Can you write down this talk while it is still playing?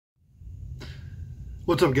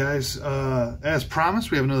What's up, guys? As promised,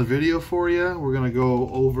 we have another video for you. We're going to go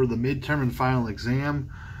over the midterm and final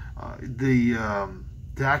exam. The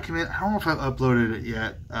document, I don't know if I've uploaded it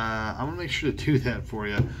yet. I'm going to make sure to do that for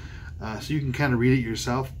you so you can kind of read it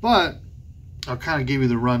yourself. But I'll kind of give you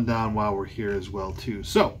the rundown while we're here as well, too.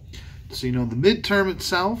 So you know, the midterm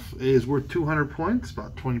itself is worth 200 points,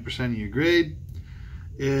 about 20% of your grade.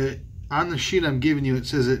 On the sheet I'm giving you, it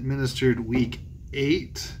says administered week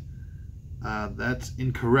 8. That's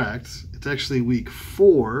incorrect. It's actually week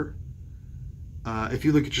 4. If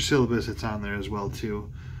you look at your syllabus, it's on there as well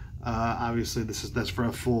too. Obviously, that's for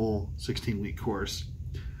a full 16-week course.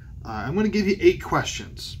 I'm going to give you 8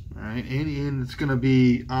 questions, all right, and it's going to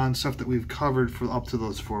be on stuff that we've covered for up to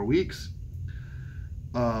those 4 weeks.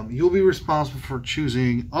 You'll be responsible for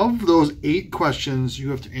choosing, of those 8 questions, you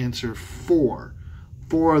have to answer 4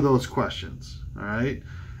 of those questions, all right.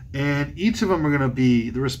 And each of them are going to be,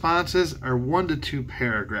 the responses are 1 to 2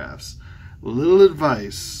 paragraphs. Little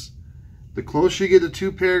advice, the closer you get to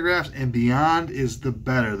 2 paragraphs and beyond is the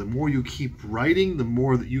better. The more you keep writing, the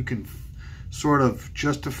more that you can sort of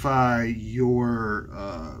justify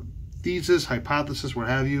your thesis, hypothesis, what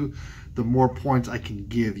have you, the more points I can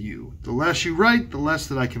give you. The less you write, the less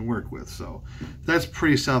that I can work with. So that's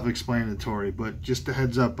pretty self-explanatory, but just a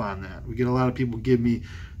heads up on that. We get a lot of people give me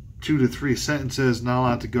 2 to 3 sentences, not a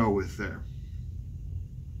lot to go with there.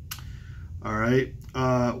 All right.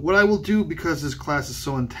 What I will do, because this class is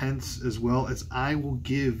so intense as well, is I will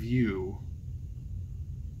give you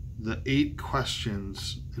the 8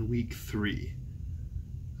 questions in week 3.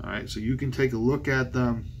 All right. So you can take a look at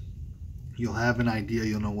them. You'll have an idea.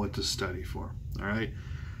 You'll know what to study for. All right.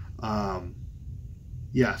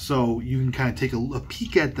 Yeah. So you can kind of take a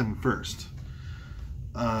peek at them first.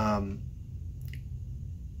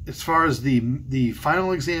 As far as the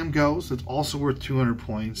final exam goes, it's also worth 200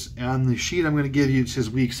 points. And on the sheet I'm going to give you, it says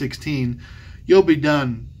week 16. You'll be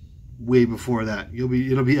done way before that. It'll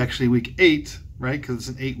be actually week 8, right? Because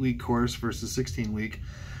it's an 8-week course versus 16-week.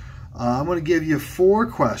 I'm going to give you 4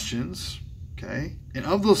 questions, okay? And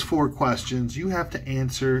of those 4 questions, you have to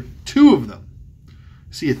answer 2 of them.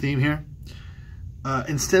 See a theme here?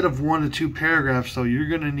 Instead of 1 to 2 paragraphs, so you're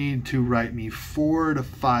going to need to write me 4 to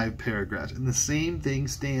 5 paragraphs. And the same thing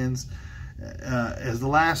stands as the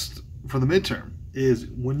last for the midterm, is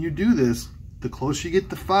when you do this, the closer you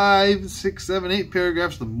get to 5, 6, 7, 8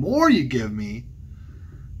 paragraphs, the more you give me,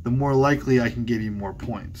 the more likely I can give you more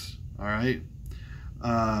points. All right?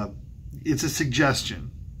 It's a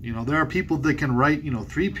suggestion. You know, there are people that can write,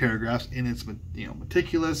 3 paragraphs, and it's,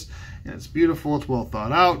 meticulous, and it's beautiful, it's well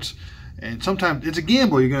thought out. And sometimes it's a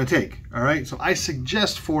gamble you're going to take, all right? So I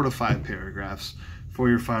suggest 4 to 5 paragraphs for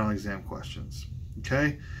your final exam questions,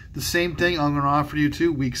 okay? The same thing I'm going to offer you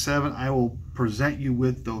too. Week 7, I will present you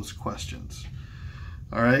with those questions,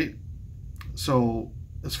 all right? So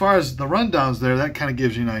as far as the rundowns there, that kind of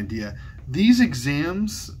gives you an idea. These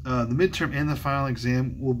exams, the midterm and the final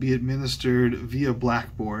exam, will be administered via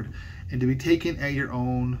Blackboard and to be taken at your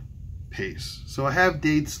own pace. So I have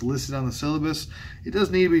dates listed on the syllabus. It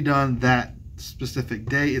doesn't need to be done that specific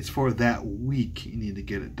day. It's for that week you need to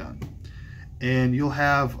get it done. And you'll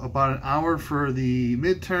have about an hour for the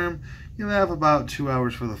midterm. You'll have about 2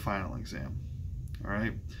 hours for the final exam. All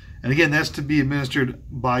right. And again, that's to be administered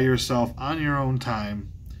by yourself on your own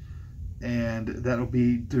time. And it'll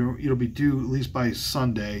be due at least by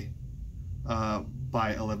Sunday by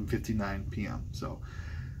 11:59 p.m. So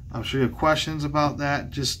I'm sure you have questions about that.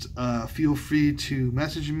 Just feel free to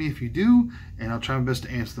message me if you do, and I'll try my best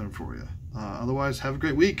to answer them for you. Otherwise, have a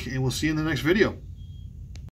great week, and we'll see you in the next video.